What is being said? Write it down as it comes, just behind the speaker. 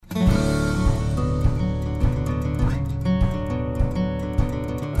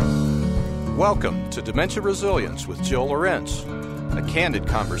Welcome to Dementia Resilience with Jill Lorenz, a candid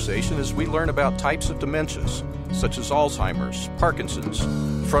conversation as we learn about types of dementias, such as Alzheimer's, Parkinson's,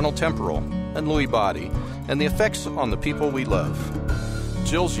 frontotemporal, and Lewy body, and the effects on the people we love.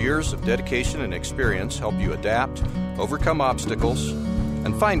 Jill's years of dedication and experience help you adapt, overcome obstacles,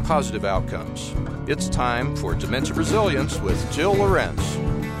 and find positive outcomes. It's time for Dementia Resilience with Jill Lorenz.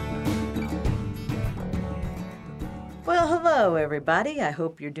 Well, hello, everybody. I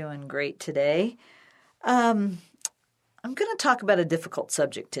hope you're doing great today. I'm going to talk about a difficult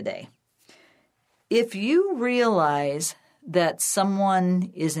subject today. If you realize that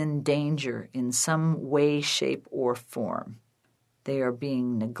someone is in danger in some way, shape, or form, they are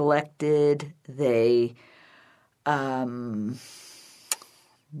being neglected, they don't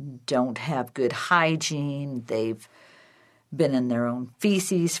have good hygiene, they've been in their own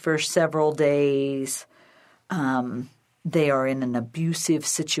feces for several days, they are in an abusive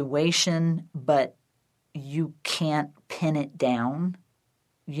situation, but you can't pin it down.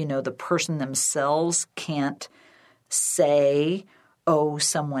 You know, the person themselves can't say, oh,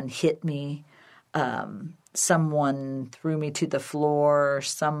 someone hit me, someone threw me to the floor,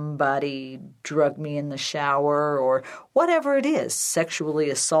 somebody drugged me in the shower, or whatever it is,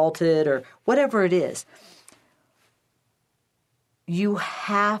 sexually assaulted or whatever it is. You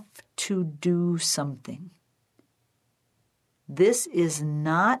have to do something. This is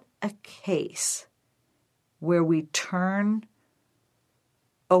not a case where we turn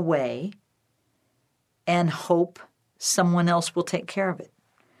away and hope someone else will take care of it.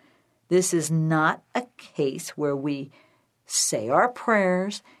 This is not a case where we say our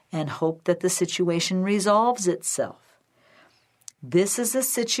prayers and hope that the situation resolves itself. This is a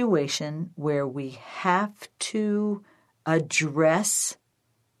situation where we have to address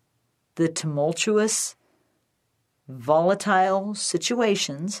the tumultuous, volatile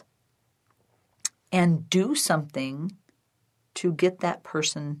situations and do something to get that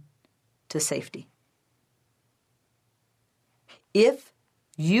person to safety. If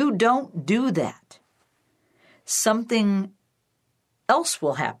you don't do that, something else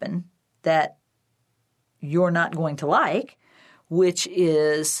will happen that you're not going to like, which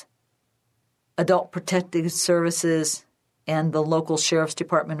is Adult Protective Services and the local sheriff's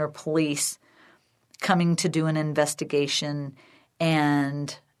department or police coming to do an investigation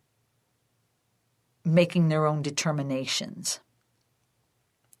and making their own determinations.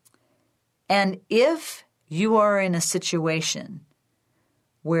 And if you are in a situation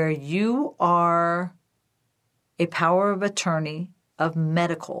where you are a power of attorney of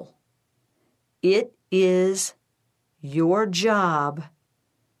medical, it is your job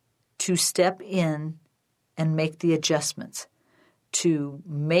to step in and make the adjustments, to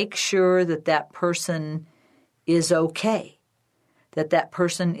make sure that that person is okay, that that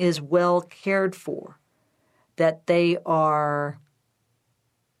person is well cared for, that they are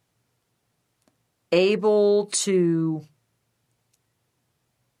able to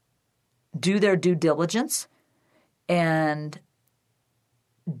do their due diligence and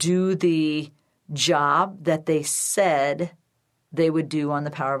do the job that they said they would do on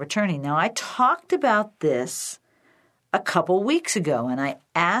the power of attorney. Now, I talked about this a couple weeks ago, and I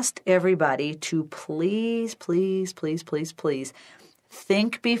asked everybody to please, please, please, please, please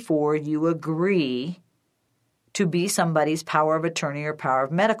think before you agree to be somebody's power of attorney or power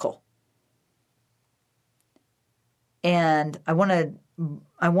of medical. And I want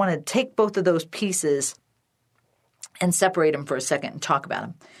to take both of those pieces and separate them for a second and talk about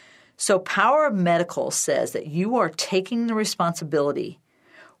them. So power of medical says that you are taking the responsibility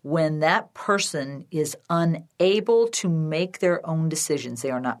when that person is unable to make their own decisions.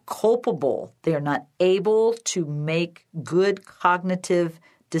 They are not culpable. They are not able to make good cognitive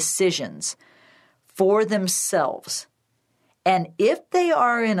decisions for themselves. And if they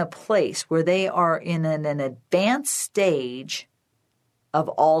are in a place where they are in an advanced stage of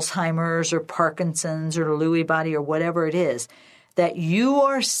Alzheimer's or Parkinson's or Lewy body or whatever it is, that you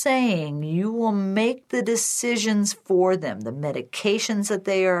are saying you will make the decisions for them, the medications that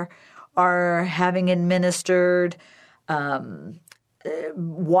they are having administered,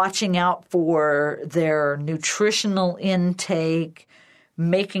 watching out for their nutritional intake,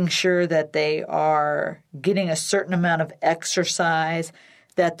 making sure that they are getting a certain amount of exercise,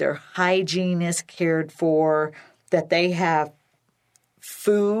 that their hygiene is cared for, that they have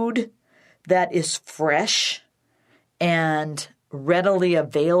food that is fresh and readily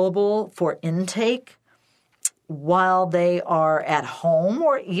available for intake while they are at home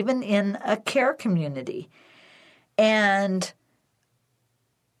or even in a care community. And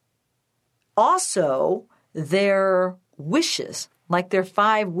also their wishes, like their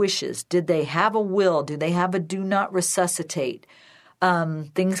 5 wishes. Did they have a will? Do they have a do not resuscitate?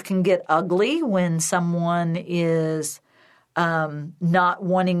 Things can get ugly when someone is not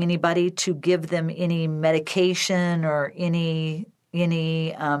wanting anybody to give them any medication or any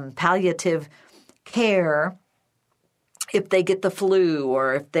palliative care if they get the flu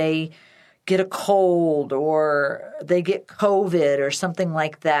or if they get a cold or they get COVID or something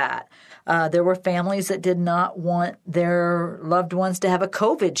like that. There were families that did not want their loved ones to have a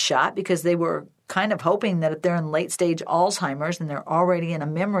COVID shot because they were kind of hoping that if they're in late-stage Alzheimer's and they're already in a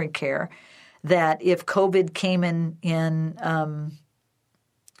memory care, that if COVID came in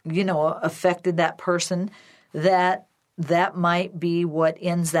affected that person, that might be what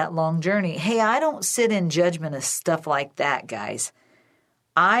ends that long journey. Hey, I don't sit in judgment of stuff like that, guys.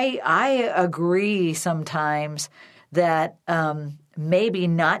 I agree sometimes that maybe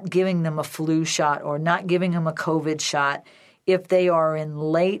not giving them a flu shot or not giving them a COVID shot if they are in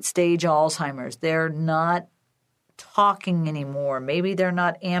late-stage Alzheimer's. They're not talking anymore. Maybe they're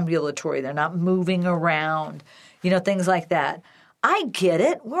not ambulatory. They're not moving around, things like that. I get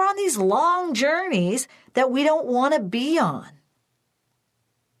it. We're on these long journeys that we don't want to be on.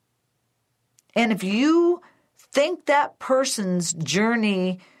 And if you think that person's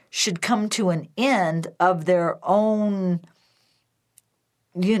journey should come to an end of their own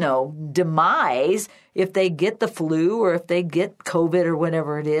demise if they get the flu or if they get COVID or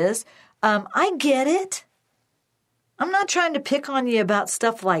whatever it is. I get it. I'm not trying to pick on you about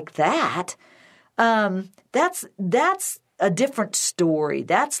stuff like that. That's a different story.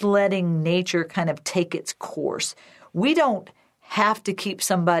 That's letting nature kind of take its course. We don't have to keep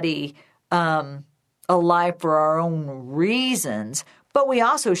somebody alive for our own reasons, but we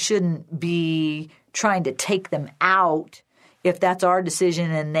also shouldn't be trying to take them out if that's our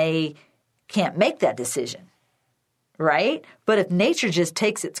decision and they can't make that decision, right? But if nature just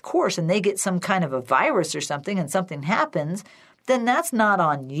takes its course and they get some kind of a virus or something and something happens, then that's not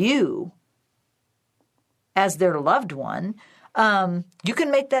on you as their loved one. You can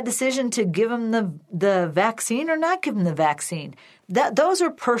make that decision to give them the vaccine or not give them the vaccine. Those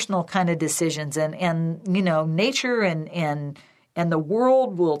are personal kind of decisions, and nature and the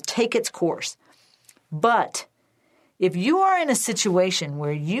world will take its course. But if you are in a situation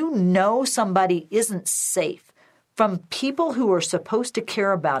where somebody isn't safe from people who are supposed to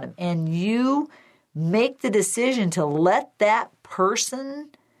care about him, and you make the decision to let that person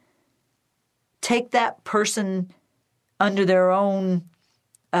take that person under their own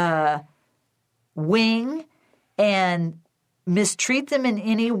wing and mistreat them in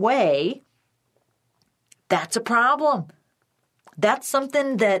any way, that's a problem. That's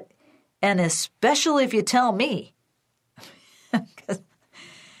something that, and especially if you tell me,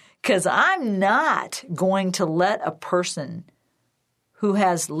 because I'm not going to let a person who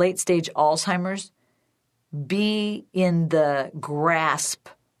has late-stage Alzheimer's be in the grasp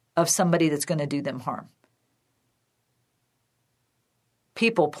of somebody that's going to do them harm.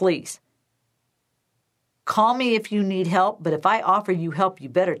 People, please, call me if you need help, but if I offer you help, you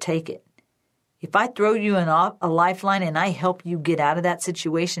better take it. If I throw you a lifeline and I help you get out of that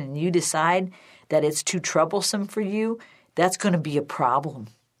situation and you decide that it's too troublesome for you, that's going to be a problem.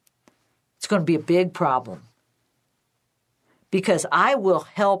 It's going to be a big problem. Because I will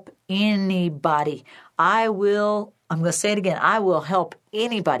help anybody. I'm going to say it again, I will help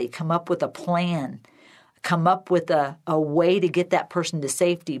anybody come up with a plan, come up with a way to get that person to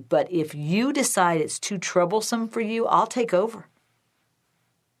safety. But if you decide it's too troublesome for you, I'll take over.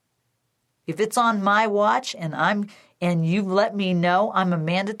 If it's on my watch and you've let me know, I'm a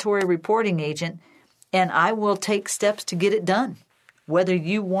mandatory reporting agent, and I will take steps to get it done, whether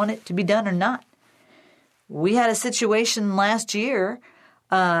you want it to be done or not. We had a situation last year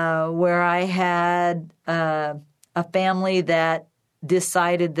where I had a family that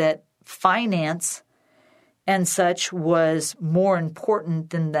decided that finance and such was more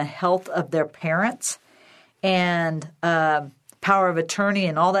important than the health of their parents, and power of attorney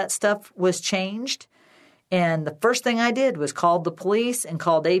and all that stuff was changed. And the first thing I did was called the police and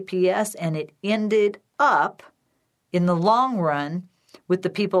called APS, and it ended up, in the long run, with the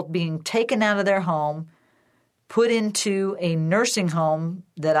people being taken out of their home, put into a nursing home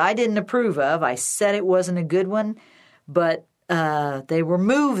that I didn't approve of. I said it wasn't a good one, but they were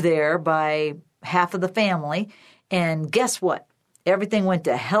moved there by half of the family. And guess what? Everything went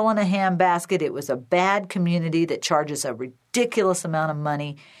to hell in a handbasket. It was a bad community that charges a ridiculous amount of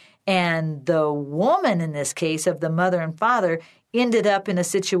money. And the woman in this case of the mother and father ended up in a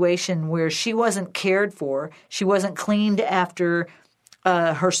situation where she wasn't cared for. She wasn't cleaned after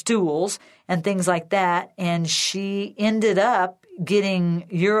her stools and things like that. And she ended up getting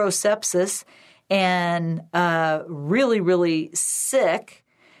urosepsis and really, really sick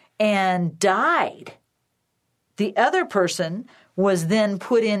and died. The other person was then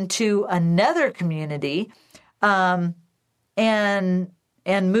put into another community and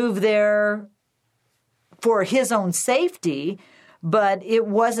moved there for his own safety, but it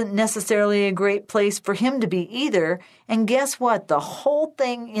wasn't necessarily a great place for him to be either. And guess what? The whole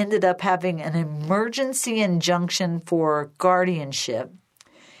thing ended up having an emergency injunction for guardianship.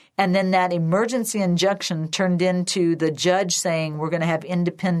 And then that emergency injunction turned into the judge saying, we're going to have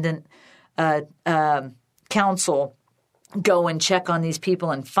independent counsel go and check on these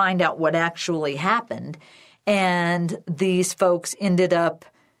people and find out what actually happened. And these folks ended up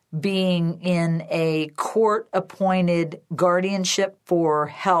being in a court-appointed guardianship for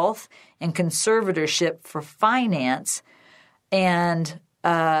health and conservatorship for finance. And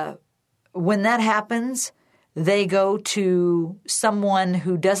when that happens, they go to someone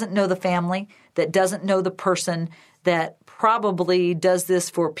who doesn't know the family, that doesn't know the person, that probably does this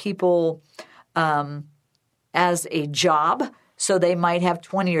for people as a job. So they might have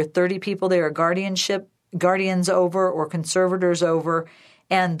 20 or 30 people they are guardians over or conservators over,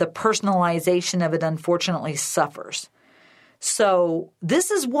 and the personalization of it unfortunately suffers. So this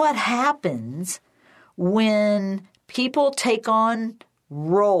is what happens when people take on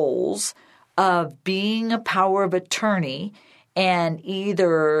roles of being a power of attorney and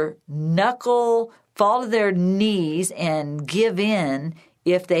either fall to their knees and give in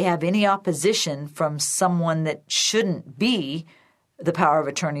if they have any opposition from someone that shouldn't be the power of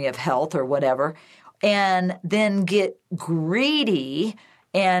attorney of health or whatever, and then get greedy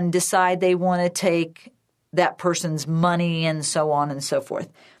and decide they want to take that person's money and so on and so forth.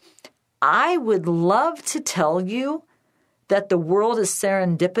 I would love to tell you that the world is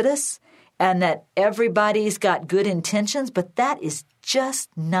serendipitous and that everybody's got good intentions, but that is just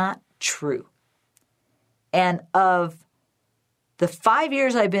not true. And of the 5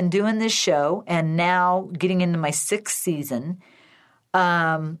 years I've been doing this show and now getting into my 6th season,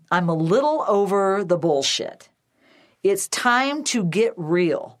 I'm a little over the bullshit. It's time to get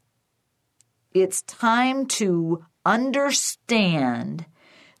real. It's time to understand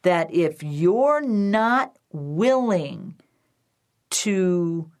that if you're not willing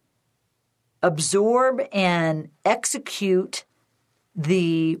to absorb and execute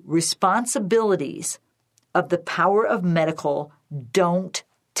the responsibilities of the power of medical, don't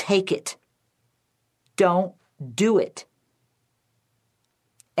take it. Don't do it.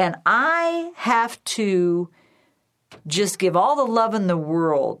 And I have to just give all the love in the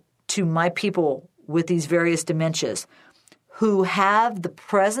world to my people with these various dementias who have the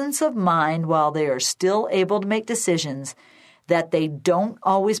presence of mind while they are still able to make decisions that they don't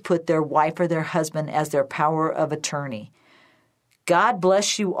always put their wife or their husband as their power of attorney. God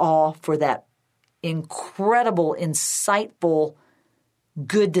bless you all for that incredible, insightful,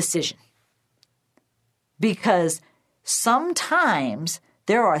 good decision. Because sometimes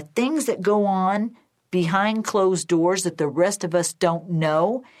there are things that go on behind closed doors that the rest of us don't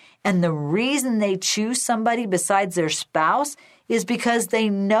know. And the reason they choose somebody besides their spouse is because they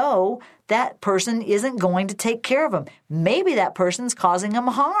know that person isn't going to take care of them. Maybe that person's causing them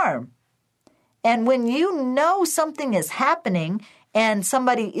harm. And when you know something is happening and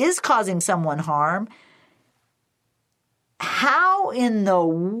somebody is causing someone harm, how in the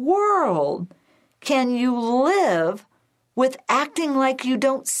world can you live with acting like you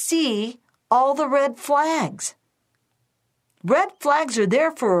don't see all the red flags? Red flags are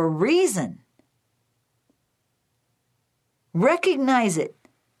there for a reason. Recognize it.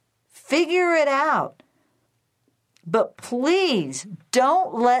 Figure it out. But please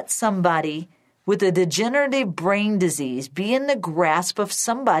don't let somebody with a degenerative brain disease be in the grasp of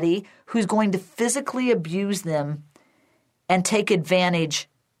somebody who's going to physically abuse them and take advantage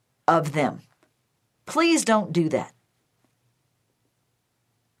of them. Please don't do that.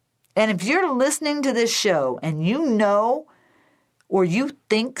 And if you're listening to this show and you know or you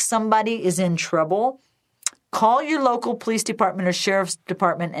think somebody is in trouble, call your local police department or sheriff's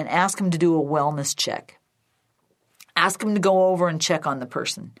department and ask them to do a wellness check. Ask them to go over and check on the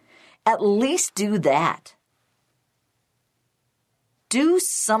person. At least do that. Do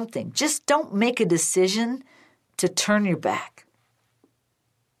something. Just don't make a decision to turn your back.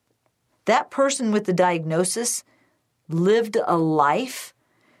 That person with the diagnosis lived a life.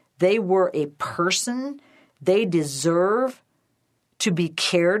 They were a person. They deserve to be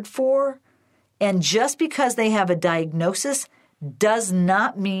cared for. And just because they have a diagnosis does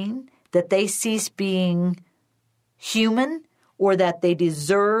not mean that they cease being human or that they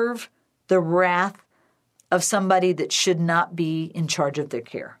deserve the wrath of somebody that should not be in charge of their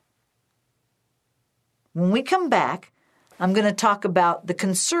care. When we come back, I'm going to talk about the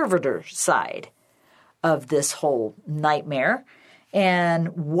conservator side of this whole nightmare and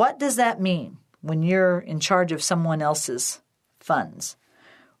what does that mean when you're in charge of someone else's funds.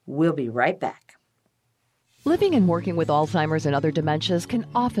 We'll be right back. Living and working with Alzheimer's and other dementias can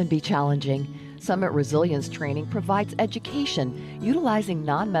often be challenging. Summit Resilience Training provides education utilizing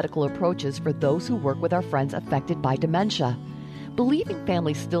non-medical approaches for those who work with our friends affected by dementia. Believing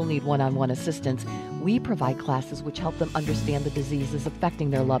families still need one-on-one assistance, we provide classes which help them understand the diseases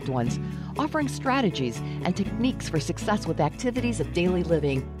affecting their loved ones, offering strategies and techniques for success with activities of daily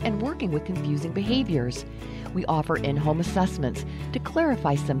living and working with confusing behaviors. We offer in-home assessments to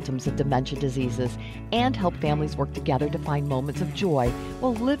clarify symptoms of dementia diseases and help families work together to find moments of joy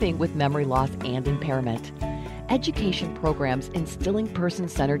while living with memory loss and impairment. Education programs instilling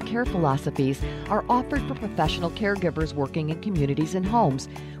person-centered care philosophies are offered for professional caregivers working in communities and homes,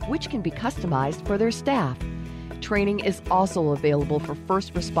 which can be customized for their staff. Training is also available for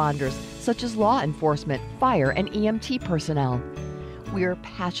first responders, such as law enforcement, fire, and EMT personnel. We are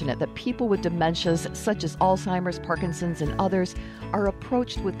passionate that people with dementias such as Alzheimer's, Parkinson's, and others are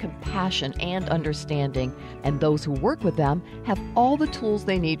approached with compassion and understanding, and those who work with them have all the tools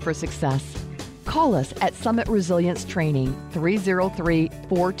they need for success. Call us at Summit Resilience Training,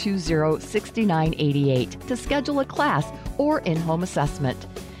 303-420-6988 to schedule a class or in-home assessment.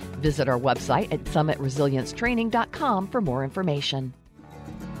 Visit our website at summitresiliencetraining.com for more information.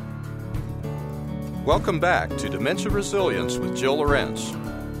 Welcome back to Dementia Resilience with Jill Lorenz.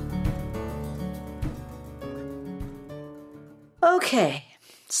 Okay,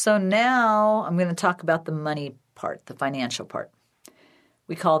 so now I'm going to talk about the money part, the financial part.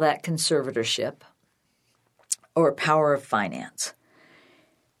 We call that conservatorship or power of finance.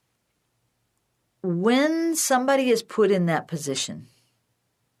 When somebody is put in that position,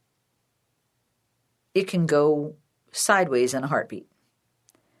 it can go sideways in a heartbeat.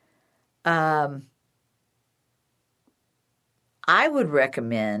 I would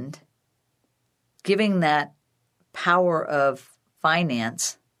recommend giving that power of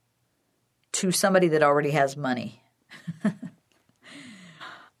finance to somebody that already has money.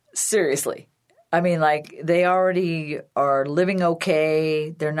 Seriously. I mean, like, they already are living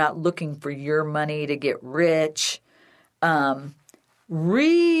okay. They're not looking for your money to get rich.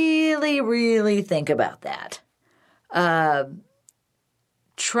 Really, really think about that.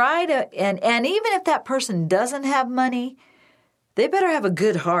 Try to, and even if that person doesn't have money, they better have a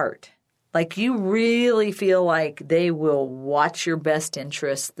good heart. Like, you really feel like they will watch your best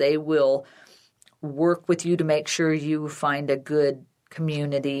interests. They will work with you to make sure you find a good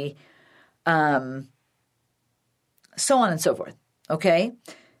community, so on and so forth, okay?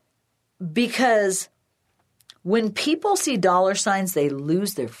 Because when people see dollar signs, they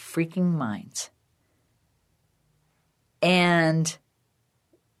lose their freaking minds. And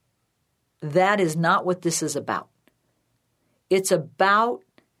that is not what this is about. It's about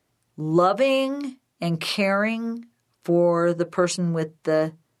loving and caring for the person with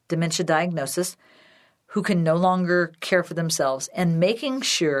the dementia diagnosis who can no longer care for themselves and making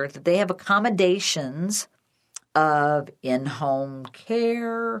sure that they have accommodations of in-home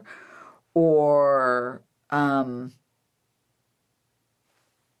care or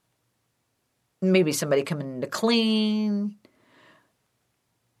maybe somebody coming in to clean,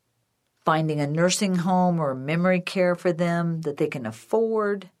 finding a nursing home or memory care for them that they can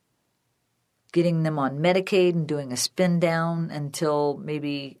afford, getting them on Medicaid and doing a spin down until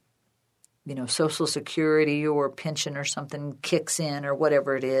maybe, Social Security or pension or something kicks in or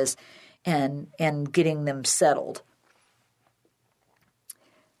whatever it is, and getting them settled.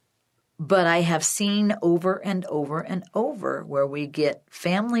 But I have seen over and over and over where we get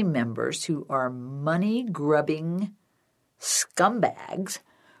family members who are money-grubbing scumbags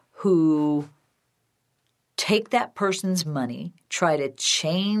who take that person's money, try to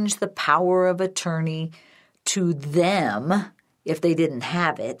change the power of attorney to them if they didn't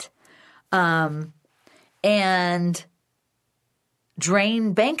have it, and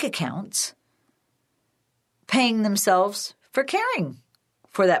drain bank accounts, paying themselves for caring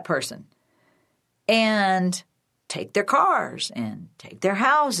for that person, and take their cars and take their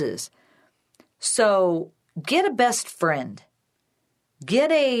houses. So get a best friend.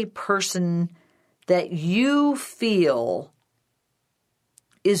 Get a person that you feel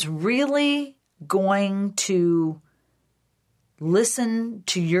is really going to listen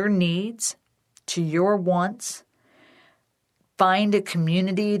to your needs, to your wants. Find a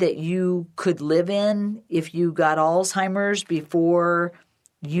community that you could live in if you got Alzheimer's before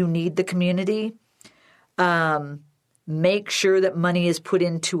you need the community. Make sure that money is put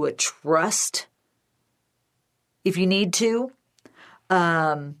into a trust if you need to.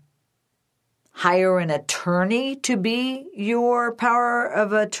 Hire an attorney to be your power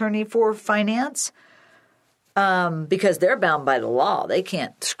of attorney for finance because they're bound by the law. They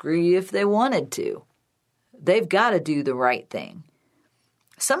can't screw you if they wanted to. They've got to do the right thing.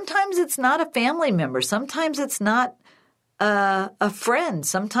 Sometimes it's not a family member. Sometimes it's not a friend.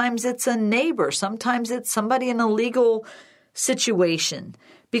 Sometimes it's a neighbor. Sometimes it's somebody in a legal situation.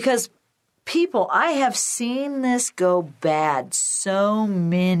 Because people, I have seen this go bad so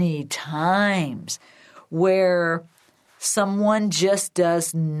many times where someone just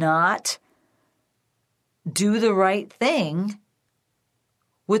does not do the right thing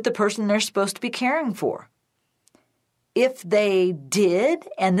with the person they're supposed to be caring for. If they did,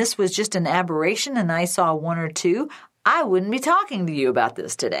 and this was just an aberration and I saw one or two, I wouldn't be talking to you about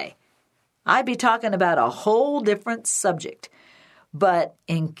this today. I'd be talking about a whole different subject. But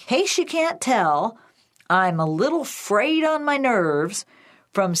in case you can't tell, I'm a little frayed on my nerves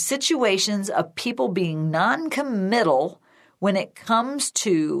from situations of people being non-committal when it comes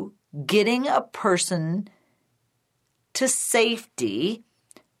to getting a person to safety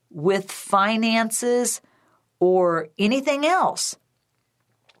with finances or anything else.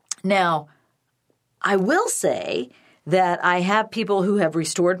 Now, I will say that I have people who have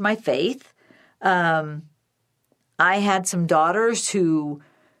restored my faith. I had some daughters who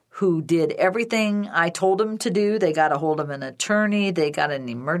did everything I told them to do. They got a hold of an attorney. They got an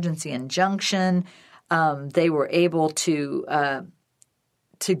emergency injunction. They were able to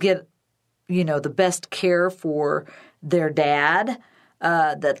get, the best care for their dad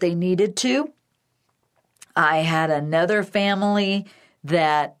that they needed to. I had another family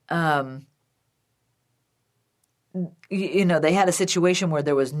that, they had a situation where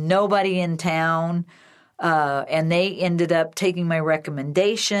there was nobody in town, and they ended up taking my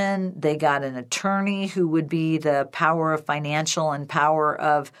recommendation. They got an attorney who would be the power of financial and power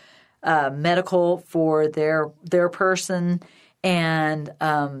of medical for their person. And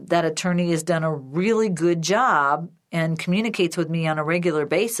that attorney has done a really good job and communicates with me on a regular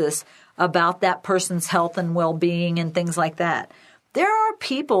basis about that person's health and well-being and things like that. There are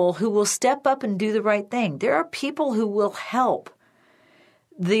people who will step up and do the right thing. There are people who will help.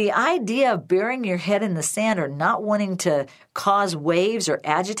 The idea of burying your head in the sand or not wanting to cause waves or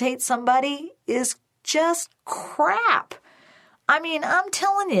agitate somebody is just crap. I mean, I'm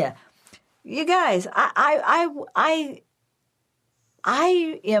telling you, you guys, I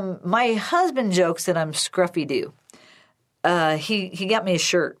am. My husband jokes that I'm scruffy-doo. He got me a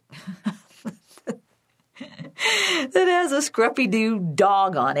shirt that has a scruffy-doo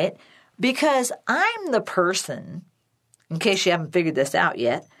dog on it because I'm the person, in case you haven't figured this out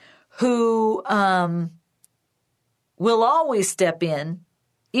yet, who will always step in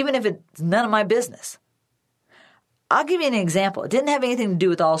even if it's none of my business. I'll give you an example. It didn't have anything to do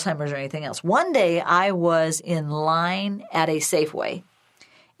with Alzheimer's or anything else. One day I was in line at a Safeway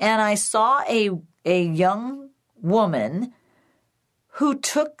and I saw a young woman who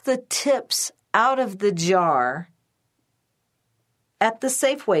took the tips out of the jar at the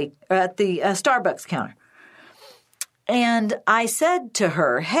Safeway, or at the Starbucks counter. And I said to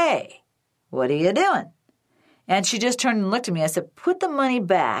her, "Hey, what are you doing?" And she just turned and looked at me. I said, "Put the money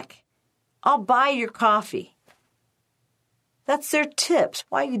back. I'll buy your coffee. That's their tips.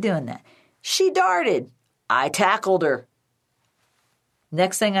 Why are you doing that?" She darted. I tackled her.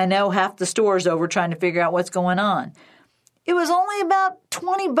 Next thing I know, half the store's over trying to figure out what's going on. It was only about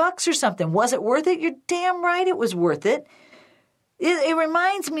 $20 or something. Was it worth it? You're damn right it was worth it. It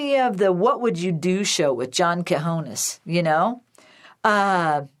reminds me of the What Would You Do show with John Cahonis, Even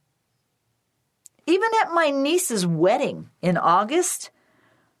at my niece's wedding in August,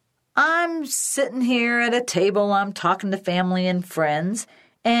 I'm sitting here at a table, I'm talking to family and friends,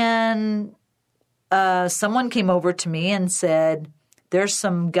 and someone came over to me and said, "There's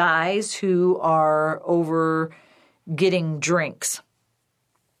some guys who are over getting drinks,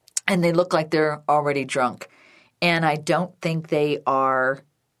 and they look like they're already drunk. And I don't think they are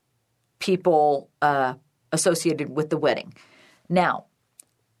people associated with the wedding." Now,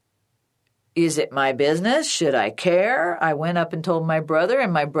 is it my business? Should I care? I went up and told my brother,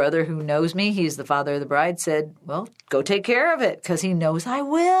 and my brother, who knows me, he's the father of the bride, said, "Well, go take care of it," because he knows I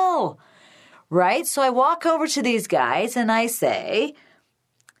will. Right? So I walk over to these guys and I say,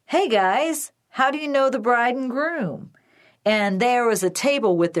 "Hey guys, how do you know the bride and groom?" And there was a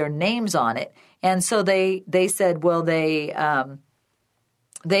table with their names on it. And so they said, well, they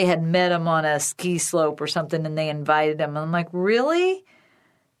had met them on a ski slope or something and they invited them. And I'm like, really?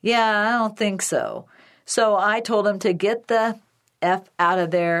 Yeah, I don't think so. So I told him to get the F out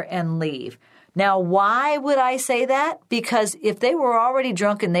of there and leave. Now, why would I say that? Because if they were already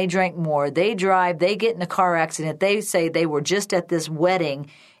drunk and they drank more, they drive, they get in a car accident, they say they were just at this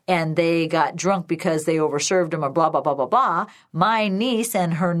wedding and they got drunk because they overserved them or blah, blah, blah, blah, blah, my niece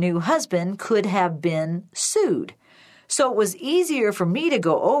and her new husband could have been sued. So it was easier for me to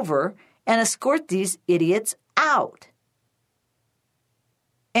go over and escort these idiots out.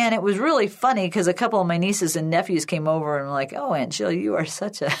 And it was really funny because a couple of my nieces and nephews came over and were like, oh, Aunt Jill, you are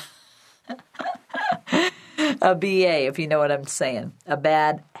such a BA, if you know what I'm saying, a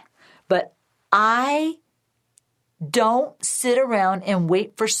bad. But I don't sit around and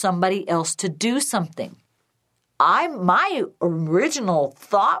wait for somebody else to do something. My original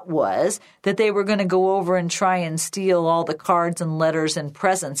thought was that they were going to go over and try and steal all the cards and letters and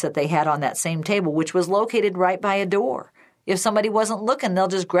presents that they had on that same table, which was located right by a door. If somebody wasn't looking, they'll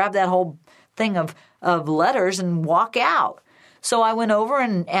just grab that whole thing of letters and walk out. So I went over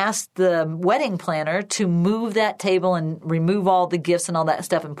and asked the wedding planner to move that table and remove all the gifts and all that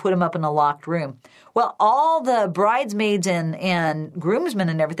stuff and put them up in a locked room. Well, all the bridesmaids and groomsmen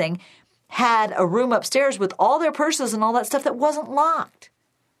and everything had a room upstairs with all their purses and all that stuff that wasn't locked.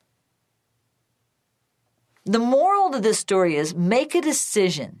 The moral to this story is make a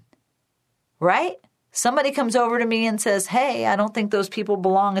decision, right? Somebody comes over to me and says, hey, I don't think those people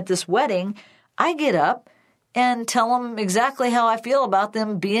belong at this wedding. I get up and tell them exactly how I feel about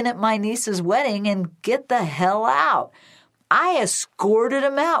them being at my niece's wedding and get the hell out. I escorted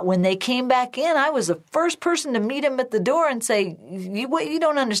them out. When they came back in, I was the first person to meet them at the door and say, what you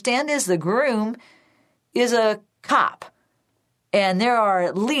don't understand is the groom is a cop. And there are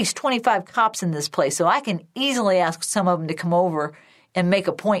at least 25 cops in this place, so I can easily ask some of them to come over and make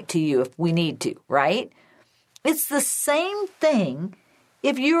a point to you if we need to, right? It's the same thing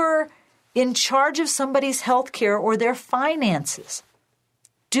if you're in charge of somebody's health care or their finances.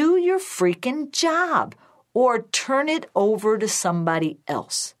 Do your freaking job or turn it over to somebody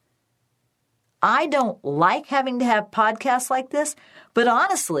else. I don't like having to have podcasts like this, but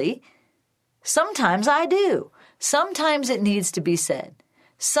honestly, sometimes I do. Sometimes it needs to be said.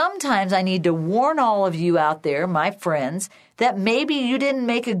 Sometimes I need to warn all of you out there, my friends, that maybe you didn't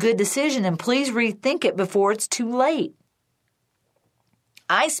make a good decision and please rethink it before it's too late.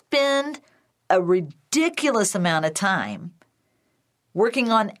 I spend a ridiculous amount of time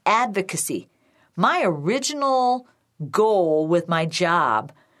working on advocacy. My original goal with my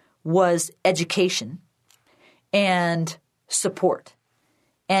job was education and support.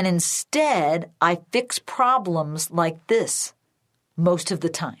 And instead, I fix problems like this most of the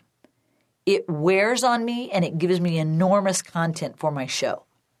time. It wears on me and it gives me enormous content for my show.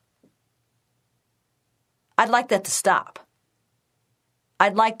 I'd like that to stop.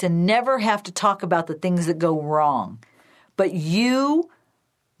 I'd like to never have to talk about the things that go wrong. But you,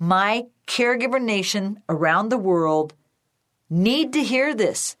 my caregiver nation around the world, need to hear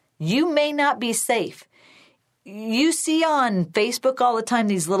this. You may not be safe. You see on Facebook all the time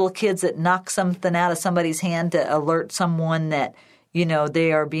these little kids that knock something out of somebody's hand to alert someone that, you know,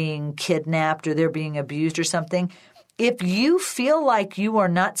 they are being kidnapped or they're being abused or something. If you feel like you are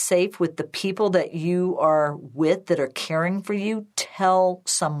not safe with the people that you are with that are caring for you, tell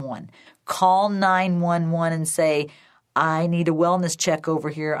someone. Call 911 and say, I need a wellness check over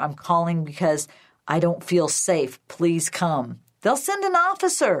here. I'm calling because I don't feel safe. Please come. They'll send an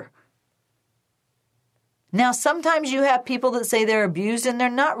officer. Now, sometimes you have people that say they're abused and they're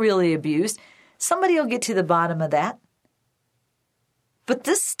not really abused. Somebody will get to the bottom of that. But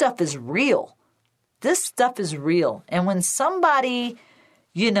this stuff is real. This stuff is real. And when somebody,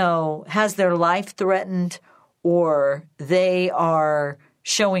 has their life threatened or they are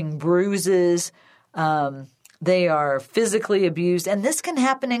showing bruises, they are physically abused, and this can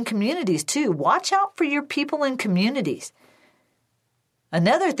happen in communities too. Watch out for your people in communities.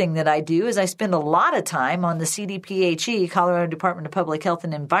 Another thing that I do is I spend a lot of time on the CDPHE, Colorado Department of Public Health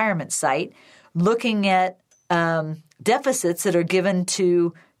and Environment site, looking at deficits that are given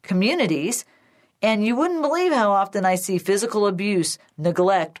to communities. And you wouldn't believe how often I see physical abuse,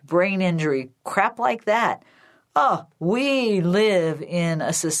 neglect, brain injury, crap like that. Oh, we live in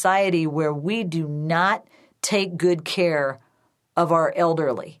a society where we do not take good care of our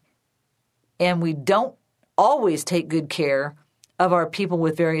elderly. And we don't always take good care of our people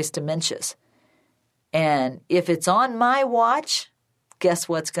with various dementias. And if it's on my watch, guess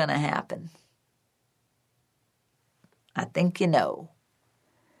what's going to happen? I think you know.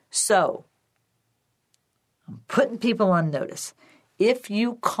 So, I'm putting people on notice. If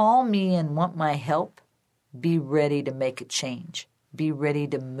you call me and want my help, be ready to make a change. Be ready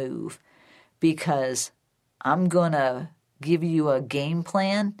to move. Because I'm going to give you a game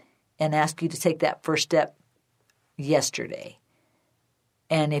plan and ask you to take that first step yesterday.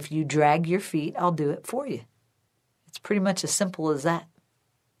 And if you drag your feet, I'll do it for you. It's pretty much as simple as that.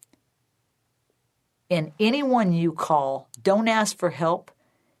 And anyone you call, don't ask for help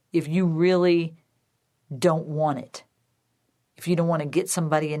if you really don't want it. If you don't want to get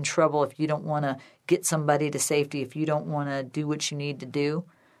somebody in trouble, if you don't want to get somebody to safety, if you don't want to do what you need to do,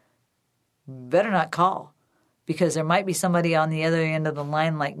 better not call, because there might be somebody on the other end of the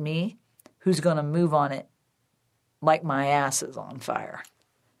line like me who's going to move on it like my ass is on fire.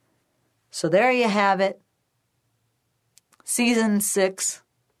 So there you have it. Season 6,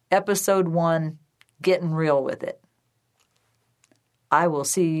 Episode 1, Getting Real with It. I will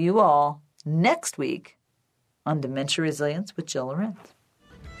see you all next week on Dementia Resilience with Jill Lorenz.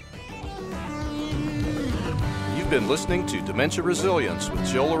 You've been listening to Dementia Resilience with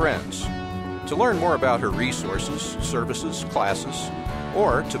Jill Lorenz. To learn more about her resources, services, classes,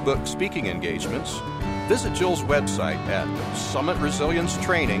 or to book speaking engagements, visit Jill's website at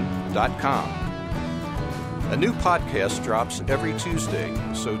summitresiliencetraining.com. A new podcast drops every Tuesday,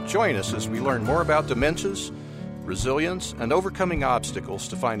 so join us as we learn more about dementias, resilience, and overcoming obstacles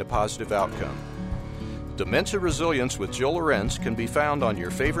to find a positive outcome. Dementia Resilience with Jill Lorenz can be found on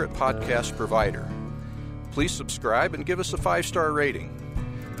your favorite podcast provider. Please subscribe and give us a 5-star rating.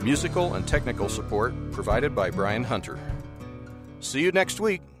 Musical and technical support provided by Brian Hunter. See you next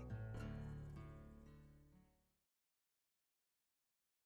week.